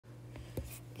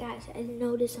Guys, I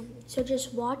noticed something. So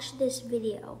just watch this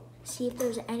video. See if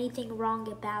there's anything wrong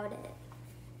about it.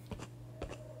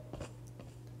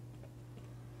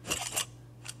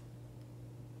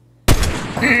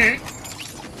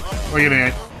 Look at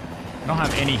it. I don't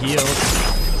have any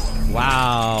heals.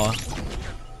 Wow.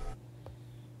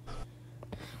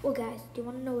 Well, guys, do you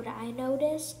want to know what I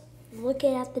noticed? Look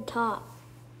at the top.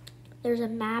 There's a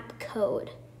map code.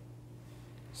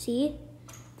 See?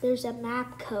 There's a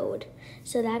map code.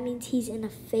 So that means he's in a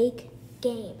fake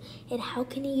game. And how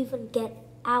can he even get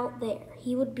out there?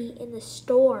 He would be in the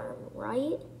storm,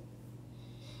 right?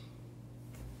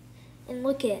 And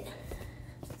look at.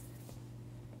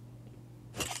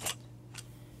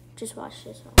 Just watch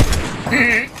this one.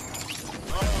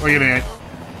 Look at it.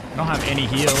 I don't have any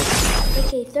heals.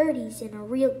 AK-30's in a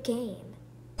real game.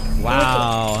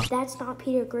 Wow. That's not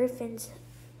Peter Griffin's.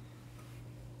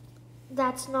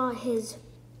 That's not his.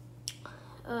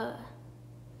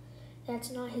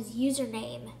 That's not his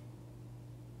username.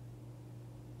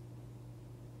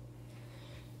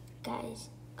 Guys,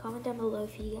 comment down below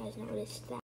if you guys noticed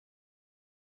that.